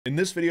In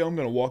this video, I'm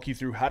going to walk you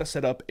through how to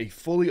set up a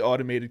fully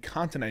automated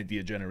content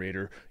idea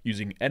generator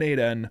using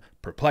n8n,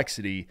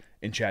 Perplexity,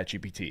 and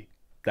ChatGPT.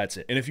 That's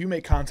it. And if you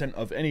make content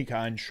of any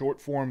kind, short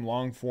form,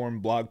 long form,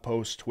 blog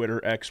posts, Twitter,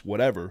 X,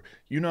 whatever,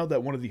 you know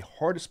that one of the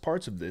hardest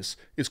parts of this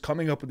is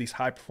coming up with these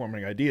high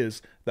performing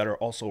ideas that are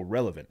also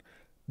relevant.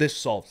 This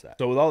solves that.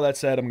 So with all that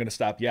said, I'm going to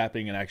stop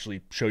yapping and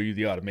actually show you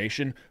the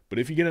automation. But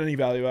if you get any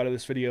value out of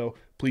this video,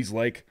 please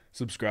like,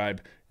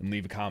 subscribe, and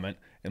leave a comment,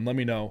 and let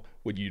me know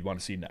what you'd want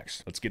to see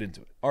next. Let's get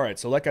into it. All right,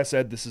 so like I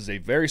said, this is a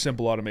very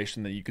simple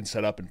automation that you can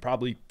set up in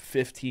probably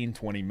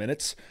 15-20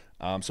 minutes.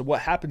 So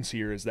what happens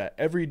here is that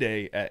every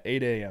day at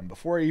 8 a.m.,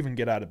 before I even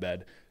get out of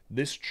bed,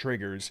 this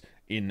triggers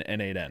in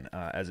n8n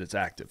as it's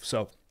active.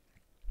 So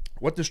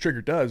what this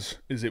trigger does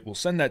is it will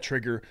send that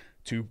trigger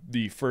to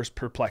the first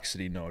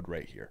Perplexity node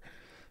right here.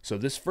 So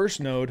this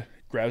first node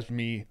grabs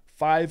me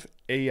 5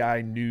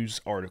 AI news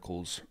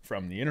articles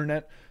from the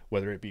internet,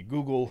 whether it be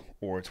Google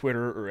or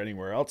Twitter or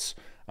anywhere else.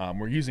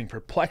 We're using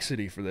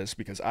Perplexity for this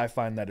because I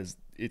find that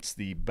it's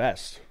the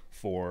best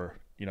for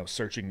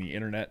searching the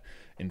internet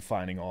and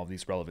finding all of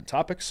these relevant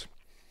topics.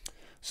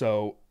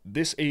 So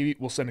this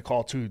will send a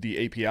call to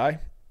the API.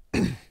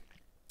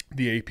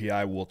 The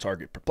API will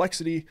target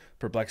Perplexity.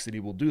 Perplexity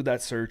will do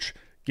that search,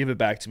 give it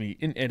back to me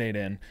in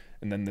n8n,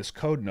 and then this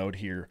code node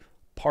here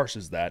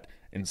parses that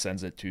and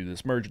sends it to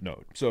this merge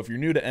node. So if you're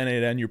new to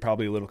n8n, you're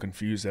probably a little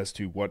confused as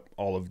to what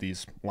all of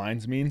these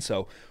lines mean.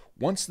 So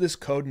once this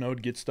code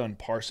node gets done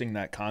parsing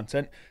that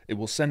content, it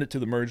will send it to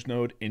the merge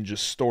node and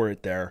just store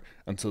it there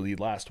until the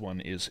last one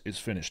is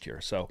finished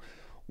here. So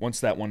once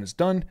that one is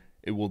done,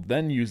 it will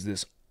then use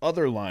this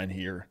other line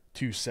here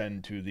to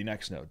send to the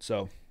next node.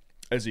 So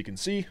as you can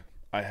see,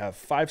 I have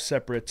 5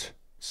 separate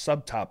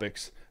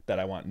subtopics that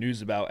I want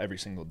news about every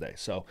single day.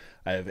 So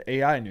I have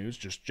AI news,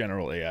 just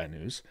general AI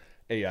news,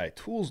 AI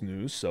tools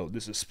news. So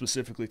this is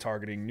specifically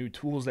targeting new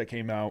tools that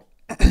came out,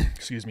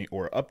 excuse me,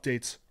 or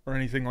updates or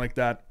anything like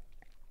that.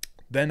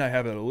 Then I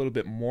have it a little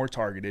bit more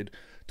targeted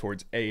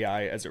towards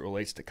AI as it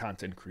relates to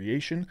content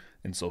creation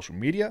and social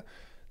media.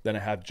 Then I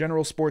have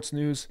general sports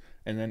news,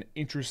 and then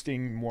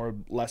interesting, more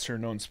lesser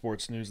known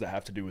sports news that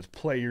have to do with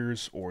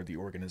players or the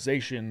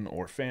organization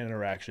or fan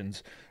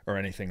interactions or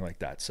anything like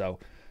that. So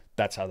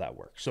that's how that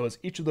works. So as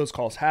each of those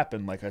calls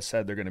happen, like I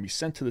said, they're going to be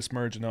sent to this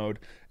merge node.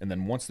 And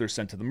then once they're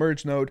sent to the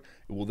merge node,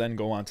 it will then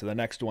go on to the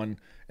next one.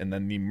 And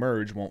then the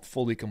merge won't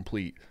fully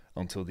complete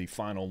until the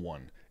final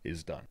one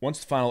is done. Once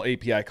the final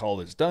API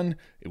call is done,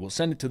 it will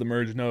send it to the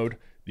merge node.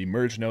 The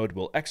merge node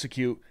will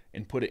execute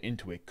and put it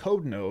into a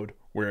code node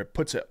where it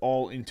puts it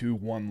all into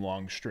one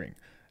long string.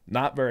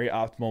 Not very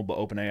optimal, but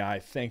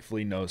OpenAI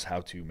thankfully knows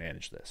how to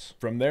manage this.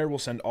 From there, we'll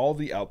send all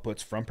the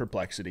outputs from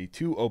Perplexity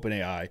to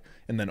OpenAI,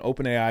 and then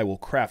OpenAI will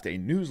craft a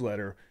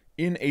newsletter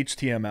in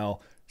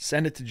HTML,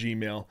 send it to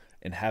Gmail,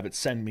 and have it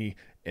send me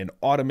an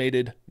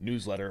automated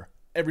newsletter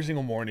every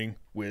single morning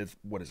with,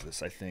 what is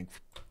this, I think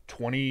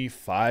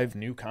 25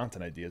 new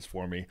content ideas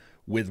for me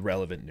with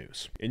relevant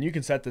news. And you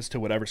can set this to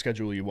whatever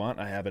schedule you want.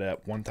 I have it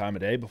at 1 time a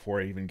day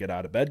before I even get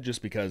out of bed,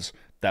 just because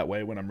that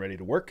way when I'm ready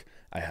to work,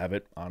 I have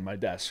it on my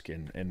desk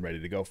and ready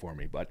to go for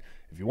me. But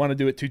if you want to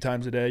do it 2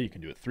 times a day, you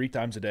can do it 3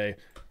 times a day.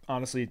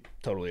 Honestly,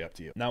 totally up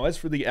to you. Now, as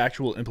for the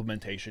actual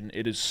implementation,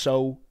 it is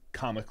so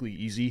comically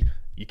easy,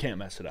 you can't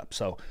mess it up.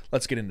 So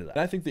let's get into that.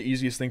 I think the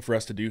easiest thing for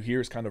us to do here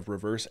is kind of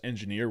reverse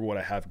engineer what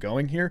I have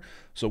going here.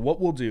 So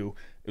what we'll do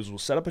is we'll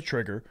set up a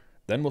trigger,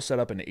 then we'll set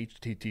up an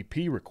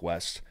HTTP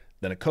request,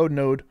 then a code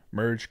node,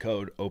 merge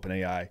code,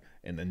 OpenAI,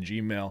 and then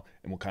Gmail,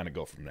 and we'll kind of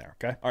go from there,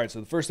 okay? All right,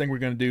 so the first thing we're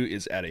gonna do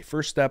is add a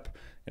first step,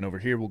 and over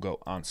here we'll go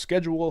on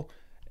schedule,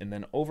 and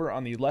then over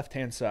on the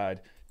left-hand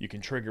side, you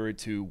can trigger it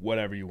to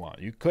whatever you want.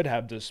 You could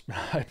have this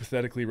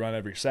hypothetically run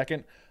every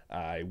second.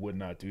 I would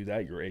not do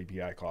that. Your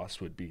API costs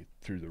would be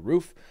through the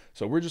roof.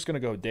 So we're just gonna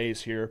go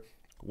days here,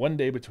 1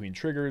 day between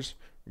triggers.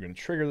 We're gonna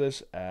trigger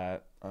this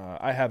at,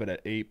 I have it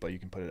at 8, but you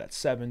can put it at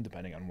 7,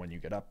 depending on when you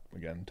get up.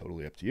 Again,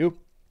 totally up to you.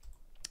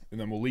 And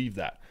then we'll leave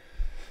that.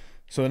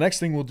 So the next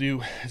thing we'll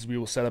do is we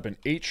will set up an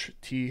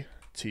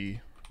HTTP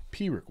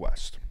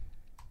request.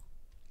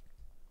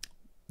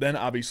 Then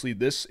obviously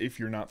this, if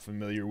you're not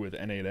familiar with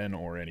n8n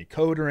or any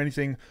code or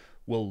anything,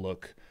 will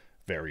look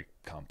very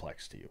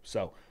complex to you.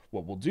 So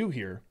what we'll do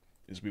here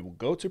is we will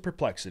go to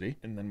Perplexity,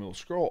 and then we'll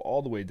scroll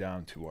all the way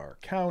down to our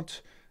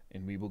account,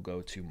 and we will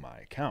go to My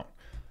Account.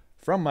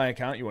 From My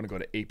Account, you want to go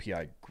to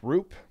API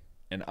Group,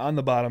 and on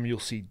the bottom, you'll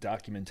see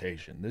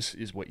Documentation. This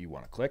is what you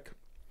want to click.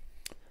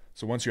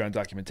 So once you're on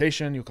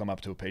Documentation, you'll come up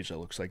to a page that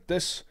looks like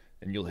this,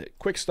 and you'll hit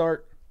Quick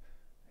Start,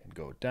 and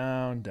go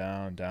down,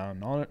 down, down.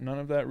 None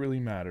of that really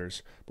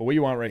matters. But what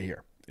you want right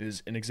here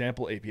is an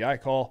example API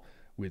call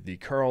with the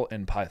curl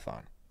and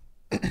Python.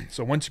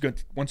 So once you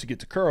get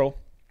to curl,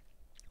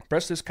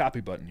 press this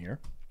copy button here,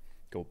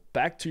 go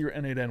back to your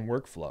n8n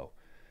workflow,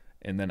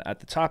 and then at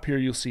the top here,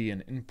 you'll see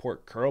an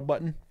import curl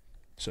button.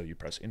 So you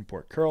press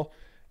import curl,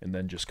 and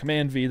then just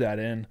Command V that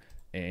in,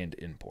 and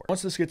import.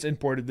 Once this gets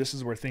imported, this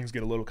is where things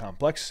get a little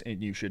complex,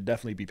 and you should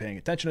definitely be paying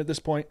attention at this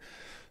point.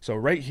 So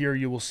right here,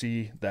 you will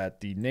see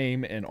that the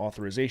name and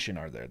authorization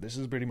are there. This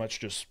is pretty much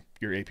just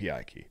your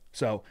API key.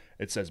 So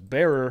it says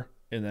bearer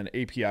and then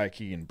API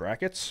key in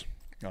brackets,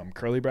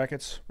 curly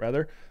brackets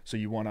rather. So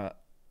you want to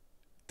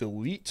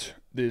delete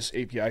this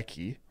API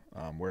key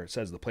where it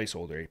says the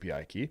placeholder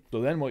API key.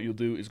 So then what you'll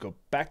do is go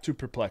back to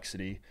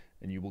Perplexity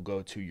and you will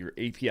go to your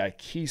API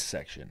keys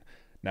section.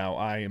 Now,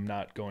 I am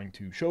not going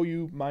to show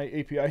you my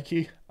API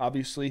key,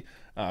 obviously.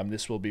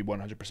 This will be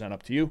 100%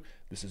 up to you.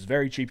 This is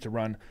very cheap to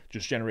run.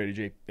 Just generate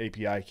a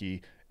API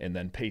key and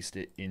then paste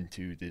it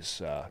into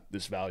this,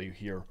 this value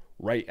here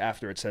right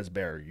after it says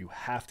bearer. You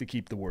have to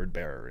keep the word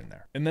bearer in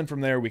there. And then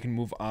from there, we can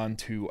move on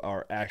to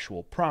our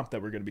actual prompt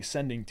that we're going to be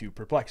sending to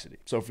Perplexity.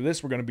 So for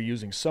this, we're going to be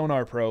using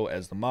Sonar Pro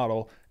as the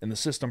model, and the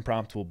system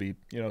prompt will be,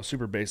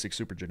 super basic,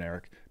 super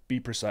generic,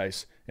 be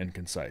precise and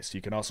concise.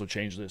 You can also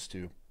change this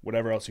to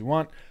whatever else you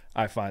want.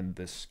 I find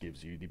this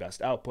gives you the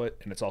best output,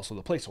 and it's also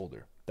the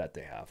placeholder that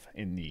they have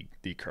in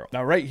the curl.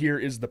 Now, right here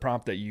is the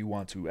prompt that you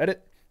want to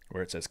edit,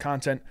 where it says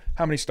content.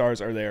 How many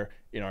stars are there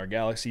in our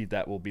galaxy?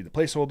 That will be the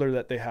placeholder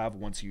that they have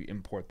once you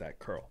import that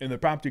curl. And the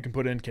prompt you can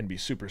put in can be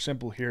super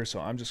simple here. So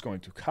I'm just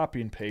going to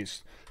copy and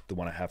paste the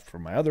one I have for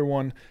my other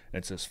one.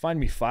 And it says, find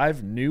me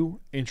 5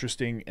 new,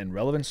 interesting, and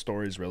relevant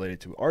stories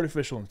related to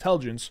artificial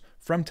intelligence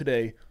from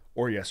today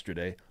or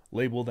yesterday.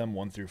 Label them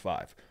 1 through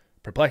 5.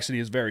 Perplexity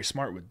is very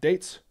smart with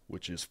dates,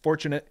 which is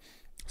fortunate.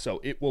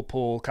 So it will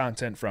pull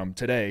content from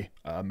today,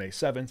 May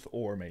 7th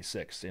or May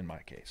 6th in my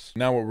case.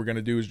 Now what we're going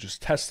to do is just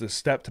test this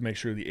step to make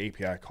sure the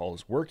API call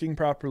is working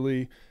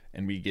properly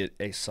and we get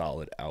a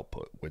solid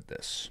output with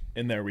this.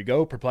 And there we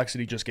go.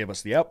 Perplexity just gave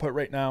us the output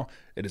right now.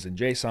 It is in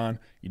JSON.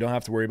 You don't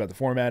have to worry about the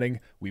formatting.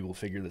 We will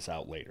figure this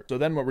out later. So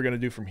then what we're going to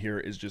do from here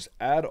is just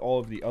add all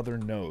of the other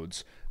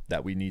nodes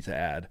that we need to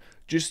add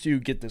just to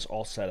get this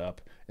all set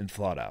up and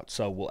thought out.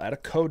 So we'll add a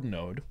code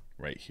node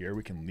right here.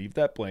 We can leave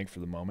that blank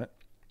for the moment.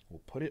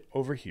 We'll put it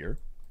over here.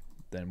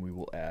 Then we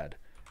will add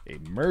a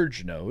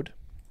merge node.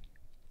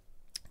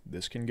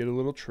 This can get a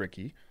little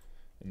tricky.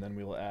 And then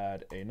we will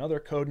add another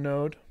code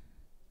node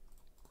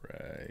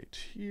right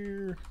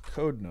here,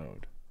 code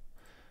node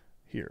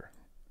here.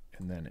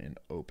 And then an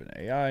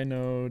OpenAI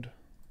node,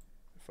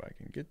 if I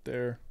can get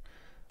there,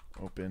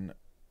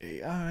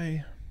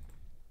 OpenAI.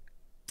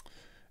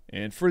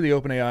 And for the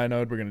OpenAI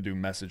node, we're going to do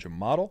message a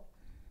model.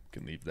 You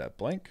can leave that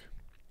blank.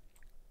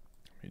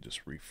 Let me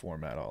just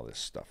reformat all this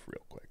stuff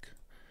real quick.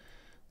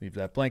 Leave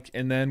that blank.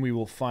 And then we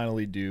will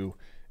finally do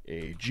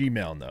a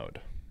Gmail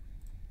node.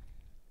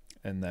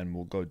 And then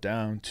we'll go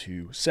down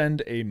to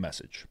send a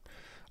message.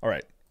 All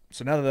right.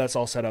 So now that that's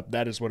all set up,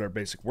 that is what our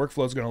basic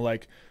workflow is going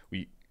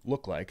to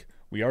look like.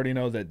 We already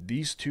know that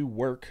these two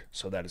work,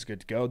 so that is good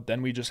to go.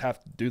 Then we just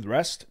have to do the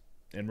rest,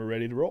 and we're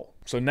ready to roll.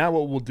 So now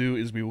what we'll do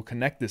is we will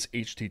connect this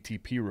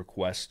HTTP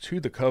request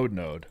to the code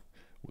node.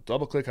 We'll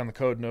double click on the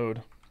code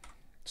node,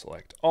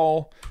 select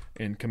all,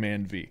 and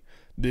Command V.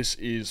 This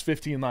is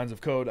 15 lines of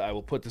code. I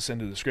will put this in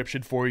the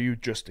description for you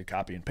just to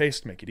copy and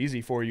paste, make it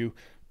easy for you.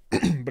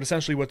 But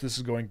essentially what this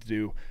is going to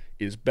do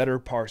is better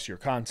parse your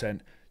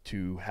content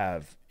to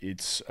have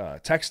its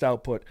text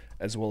output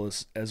as well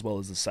as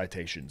the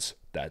citations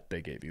that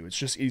they gave you. It's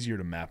just easier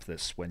to map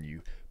this when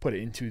you put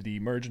it into the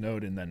merge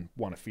node and then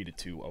want to feed it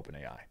to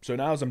OpenAI. So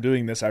now as I'm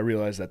doing this, I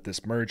realize that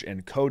this merge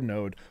and code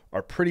node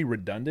are pretty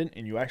redundant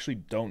and you actually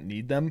don't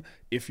need them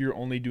if you're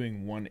only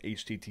doing one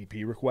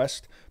HTTP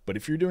request. But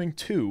if you're doing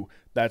 2,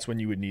 that's when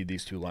you would need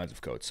these 2 lines of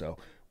code. So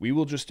we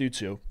will just do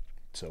 2.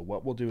 So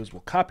what we'll do is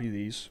we'll copy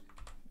these,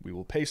 we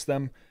will paste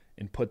them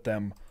and put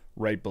them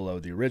right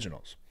below the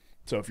originals.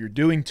 So if you're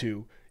doing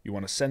 2, you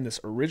want to send this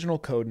original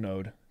code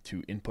node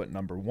to input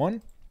number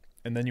 1,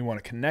 and then you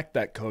want to connect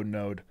that code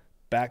node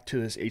back to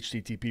this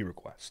HTTP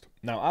request.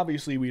 Now,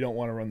 obviously, we don't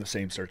want to run the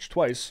same search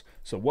twice,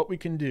 so what we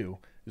can do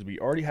is we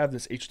already have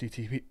this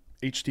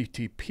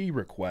HTTP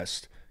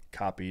request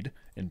copied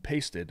and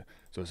pasted.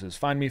 So it says,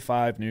 find me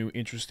 5 new,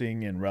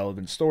 interesting, and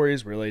relevant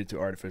stories related to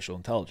artificial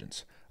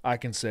intelligence. I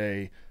can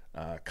say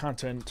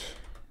content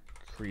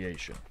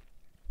creation.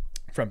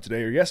 From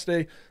today or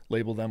yesterday,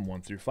 label them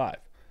 1 through 5.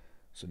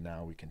 So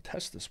now we can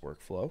test this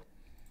workflow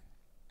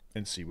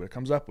and see what it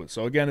comes up with.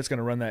 So again, it's going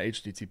to run that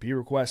HTTP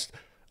request.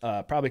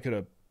 Probably could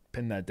have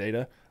pinned that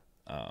data,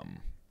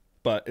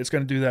 but it's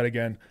going to do that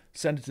again,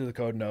 send it to the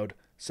code node,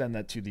 send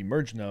that to the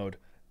merge node,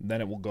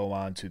 then it will go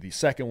on to the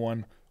second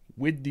one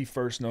with the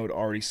first node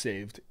already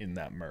saved in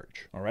that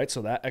merge. All right,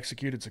 so that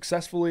executed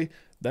successfully.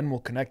 Then we'll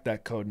connect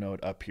that code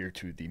node up here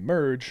to the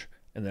merge,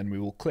 and then we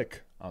will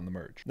click on the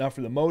merge. Now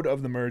for the mode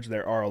of the merge,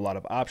 there are a lot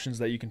of options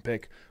that you can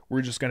pick.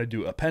 We're just going to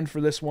do append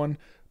for this one,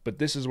 but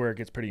this is where it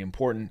gets pretty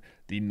important,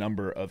 the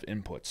number of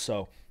inputs.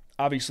 So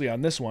obviously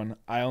on this one,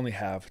 I only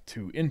have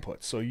 2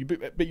 inputs. So you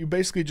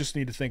basically just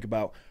need to think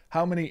about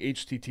how many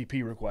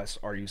HTTP requests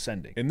are you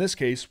sending. In this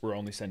case, we're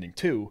only sending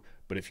 2,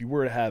 but if you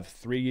were to have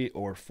 3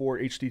 or 4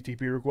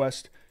 HTTP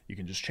requests, you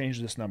can just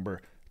change this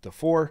number to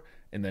 4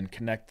 and then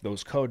connect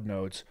those code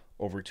nodes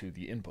over to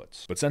the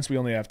inputs. But since we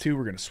only have 2,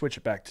 we're going to switch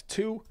it back to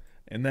 2.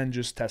 and then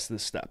just test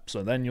this step.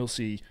 So then you'll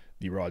see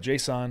the raw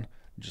JSON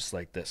just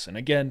like this. And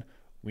again,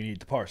 we need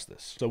to parse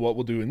this. So what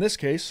we'll do in this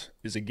case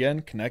is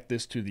again, connect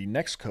this to the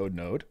next code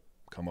node,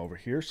 come over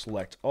here,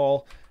 select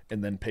all,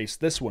 and then paste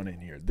this one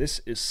in here. This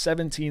is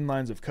 17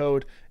 lines of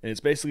code, and it's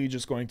basically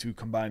just going to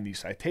combine the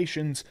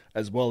citations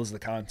as well as the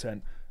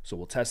content. So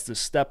we'll test this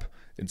step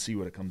and see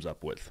what it comes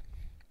up with.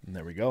 And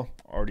there we go,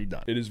 already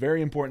done. It is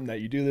very important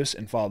that you do this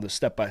and follow this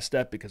step by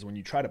step, because when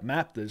you try to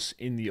map this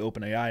in the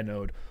OpenAI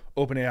node,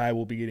 OpenAI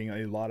will be getting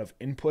a lot of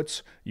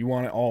inputs. You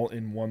want it all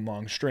in one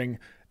long string,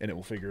 and it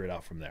will figure it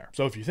out from there.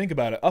 So if you think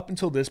about it, up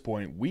until this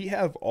point, we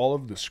have all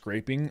of the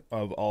scraping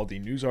of all the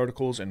news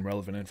articles and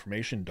relevant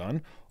information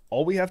done.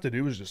 All we have to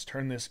do is just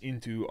turn this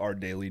into our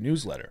daily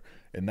newsletter.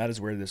 And that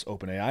is where this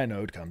OpenAI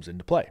node comes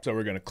into play. So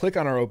we're going to click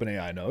on our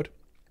OpenAI node,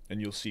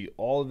 and you'll see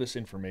all of this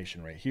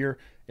information right here.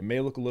 It may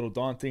look a little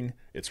daunting.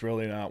 It's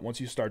really not. Once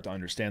you start to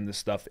understand this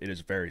stuff, it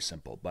is very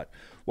simple. But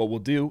what we'll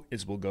do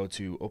is we'll go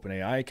to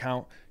OpenAI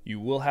account. You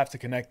will have to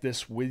connect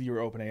this with your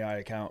OpenAI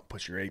account,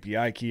 put your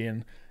API key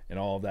in, and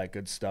all of that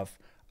good stuff.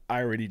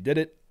 I already did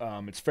it.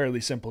 It's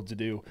fairly simple to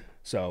do.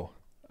 So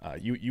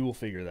you will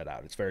figure that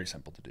out. It's very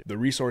simple to do. The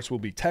resource will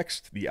be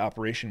text. The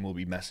operation will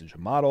be message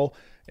model.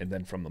 And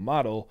then from the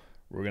model,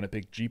 we're going to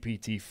pick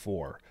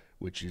GPT-4,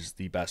 which is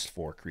the best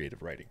for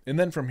creative writing. And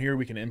then from here,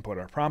 we can input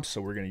our prompts.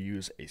 So we're going to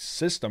use a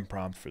system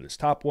prompt for this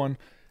top one.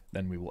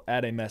 Then we will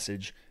add a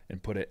message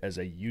and put it as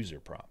a user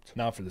prompt.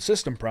 Now for the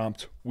system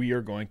prompt, we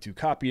are going to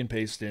copy and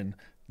paste in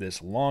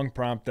this long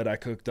prompt that I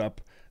cooked up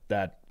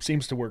that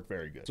seems to work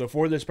very good. So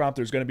for this prompt,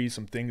 there's going to be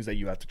some things that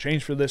you have to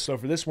change for this. So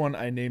for this one,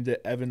 I named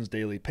it Evan's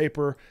Daily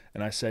Paper,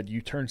 and I said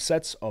you turn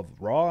sets of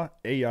raw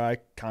AI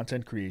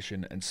content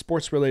creation and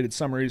sports-related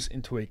summaries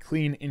into a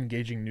clean,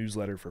 engaging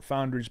newsletter for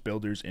founders,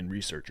 builders, and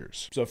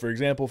researchers. So for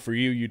example, for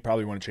you, you'd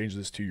probably want to change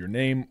this to your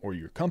name or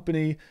your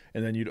company,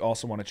 and then you'd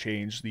also want to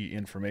change the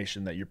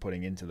information that you're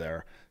putting into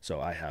there. So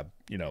I have,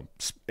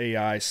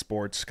 AI,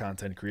 sports,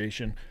 content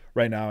creation.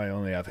 Right now, I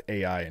only have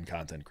AI and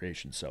content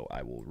creation, so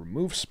I will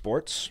remove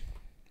sports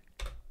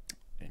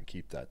and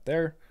keep that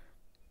there.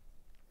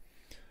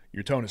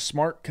 Your tone is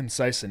smart,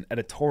 concise, and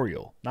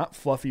editorial, not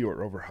fluffy or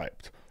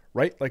overhyped.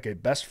 Write like a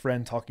best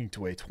friend talking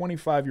to a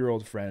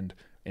 25-year-old friend,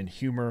 and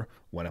humor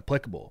when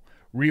applicable.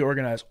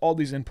 Reorganize all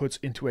these inputs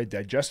into a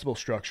digestible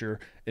structure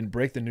and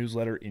break the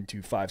newsletter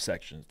into 5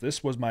 sections.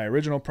 This was my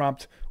original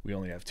prompt. We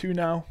only have 2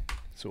 now,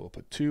 so we'll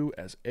put 2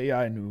 as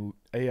AI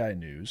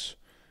news,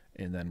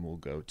 and then we'll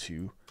go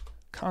to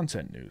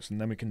content news, and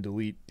then we can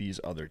delete these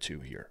other 2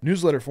 here.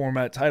 Newsletter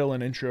format, title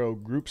and intro,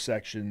 group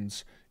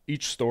sections,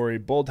 each story,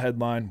 bold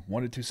headline,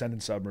 1 to 2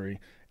 sentence summary,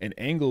 an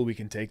angle we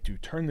can take to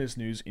turn this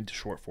news into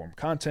short form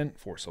content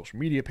for social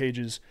media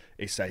pages,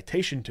 a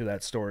citation to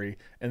that story,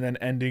 and then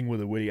ending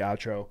with a witty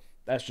outro.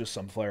 That's just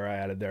some flair I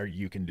added there.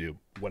 You can do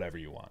whatever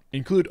you want.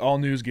 Include all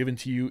news given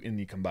to you in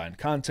the combined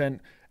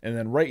content, and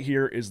then right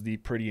here is the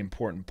pretty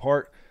important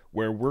part,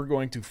 where we're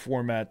going to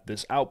format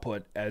this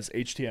output as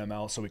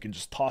HTML so we can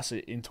just toss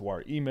it into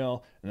our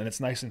email, and then it's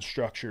nice and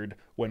structured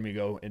when we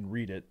go and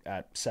read it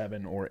at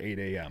 7 or 8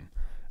 a.m.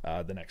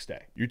 The next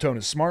day. Your tone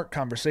is smart,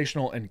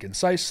 conversational, and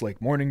concise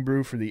like morning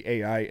brew for the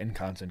AI and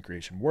content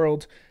creation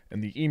world,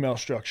 and the email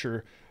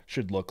structure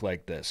should look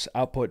like this.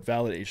 Output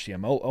valid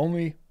HTML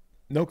only,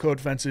 no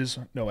code fences,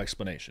 no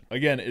explanation.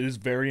 Again, it is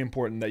very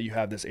important that you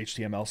have this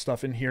HTML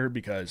stuff in here,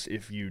 because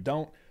if you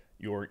don't,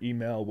 your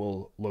email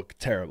will look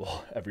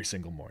terrible every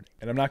single morning.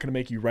 And I'm not going to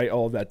make you write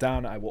all of that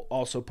down. I will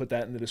also put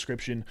that in the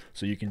description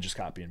so you can just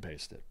copy and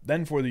paste it.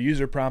 Then for the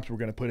user prompt, we're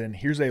going to put in,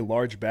 here's a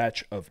large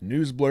batch of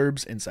news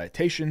blurbs and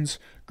citations,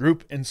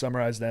 group and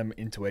summarize them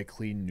into a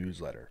clean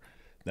newsletter.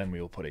 Then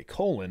we will put a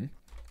colon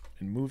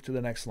and move to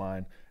the next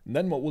line. And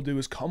then what we'll do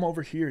is come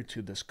over here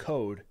to this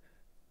code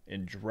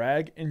and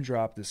drag and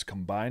drop this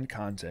combined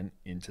content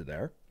into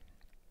there.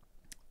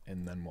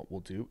 And then what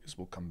we'll do is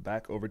we'll come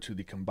back over to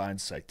the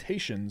combined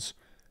citations,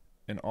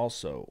 and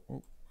also,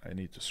 I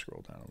need to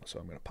scroll down, so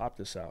I'm going to pop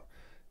this out.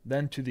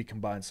 Then to the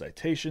combined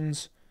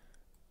citations,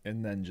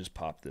 and then just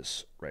pop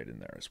this right in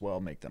there as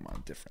well, make them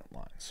on different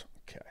lines.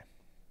 Okay.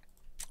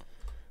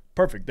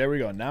 Perfect, there we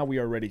go. Now we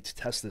are ready to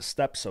test this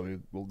step, so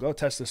we'll go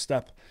test this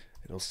step.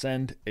 It'll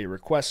send a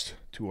request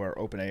to our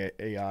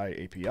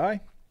OpenAI API,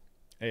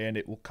 and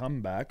it will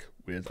come back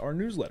with our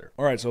newsletter.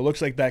 All right, so it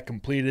looks like that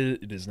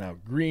completed. It is now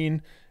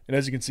green. And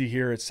as you can see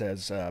here, it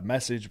says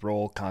message,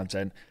 role,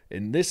 content.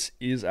 And this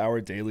is our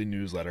daily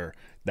newsletter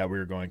that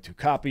we're going to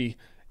copy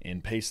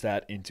and paste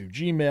that into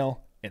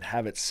Gmail and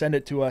have it send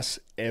it to us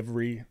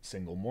every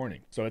single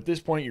morning. So at this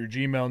point, your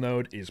Gmail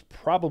node is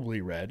probably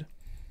red.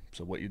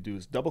 So what you do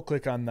is double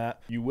click on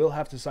that. You will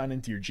have to sign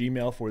into your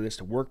Gmail for this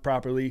to work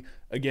properly.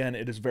 Again,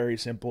 it is very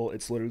simple.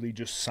 It's literally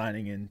just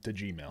signing in to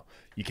Gmail.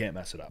 You can't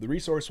mess it up. The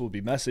resource will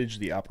be message,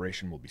 the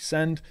operation will be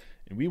send,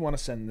 and we want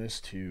to send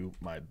this to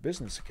my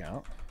business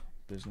account,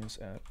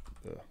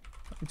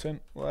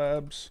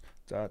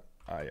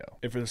 business@thecontentlabs.io.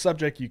 And for the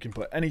subject, you can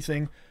put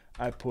anything.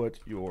 I put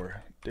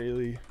your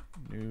daily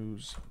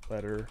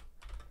newsletter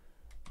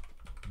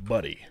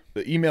buddy.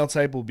 The email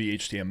type will be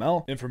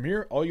HTML. And from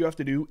here, all you have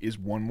to do is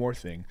one more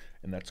thing,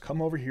 and that's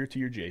come over here to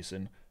your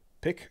JSON,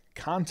 pick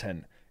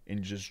content,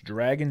 and just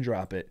drag and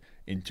drop it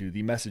into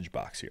the message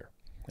box here.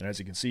 And as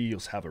you can see, you'll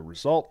have a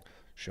result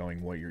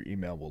showing what your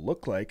email will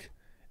look like.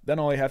 Then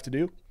all you have to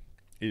do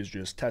is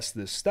just test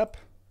this step,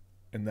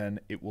 and then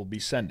it will be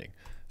sending.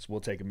 So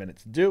we'll take a minute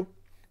to do.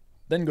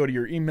 Then go to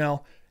your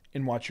email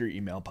and watch your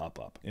email pop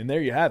up. And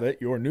there you have it.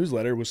 Your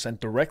newsletter was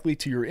sent directly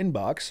to your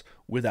inbox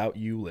without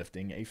you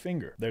lifting a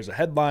finger. There's a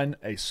headline,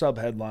 a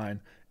subheadline,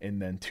 and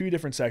then 2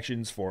 different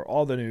sections for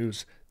all the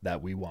news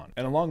that we want.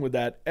 And along with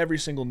that, every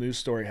single news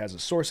story has a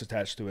source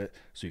attached to it,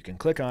 so you can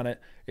click on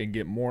it and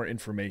get more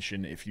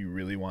information if you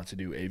really want to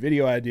do a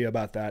video idea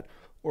about that,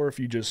 or if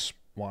you just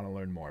want to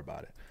learn more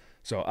about it.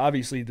 So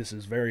obviously this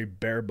is very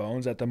bare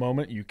bones at the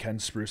moment. You can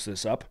spruce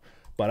this up,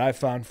 but I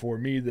found for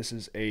me this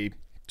is a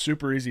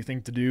super easy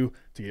thing to do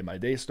to get my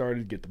day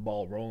started, get the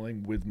ball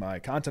rolling with my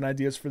content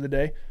ideas for the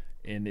day,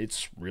 and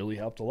it's really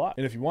helped a lot.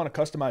 And if you want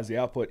to customize the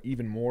output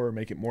even more,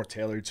 make it more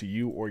tailored to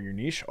you or your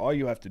niche, all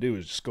you have to do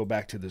is just go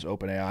back to this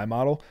OpenAI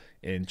model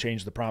and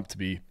change the prompt to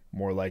be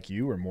more like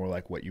you or more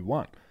like what you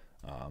want.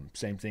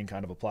 Same thing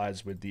kind of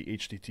applies with the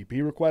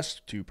HTTP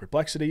request to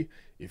Perplexity.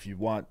 If you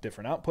want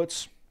different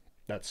outputs,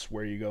 that's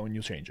where you go and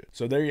you'll change it.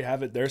 So there you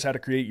have it. There's how to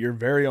create your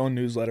very own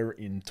newsletter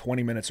in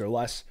 20 minutes or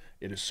less.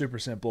 It is super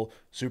simple,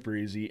 super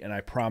easy, and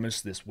I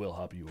promise this will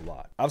help you a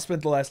lot. I've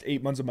spent the last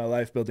 8 months of my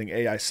life building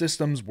AI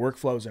systems,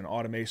 workflows, and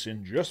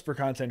automation just for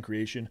content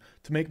creation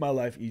to make my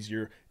life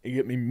easier and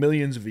get me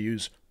millions of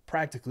views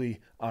practically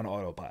on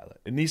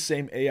autopilot. And these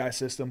same AI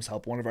systems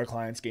help one of our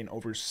clients gain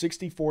over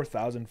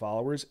 64,000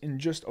 followers in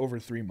just over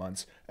 3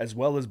 months, as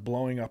well as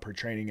blowing up her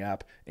training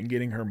app and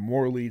getting her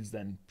more leads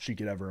than she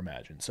could ever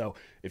imagine. So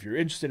if you're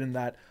interested in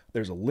that,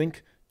 there's a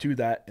link to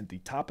that at the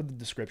top of the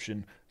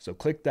description. So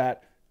click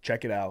that,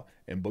 check it out,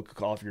 and book a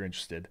call if you're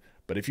interested.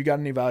 But if you got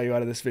any value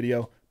out of this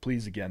video,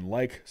 please again,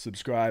 like,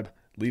 subscribe,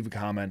 leave a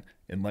comment,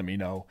 and let me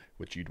know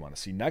what you'd want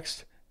to see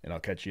next, and I'll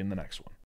catch you in the next one.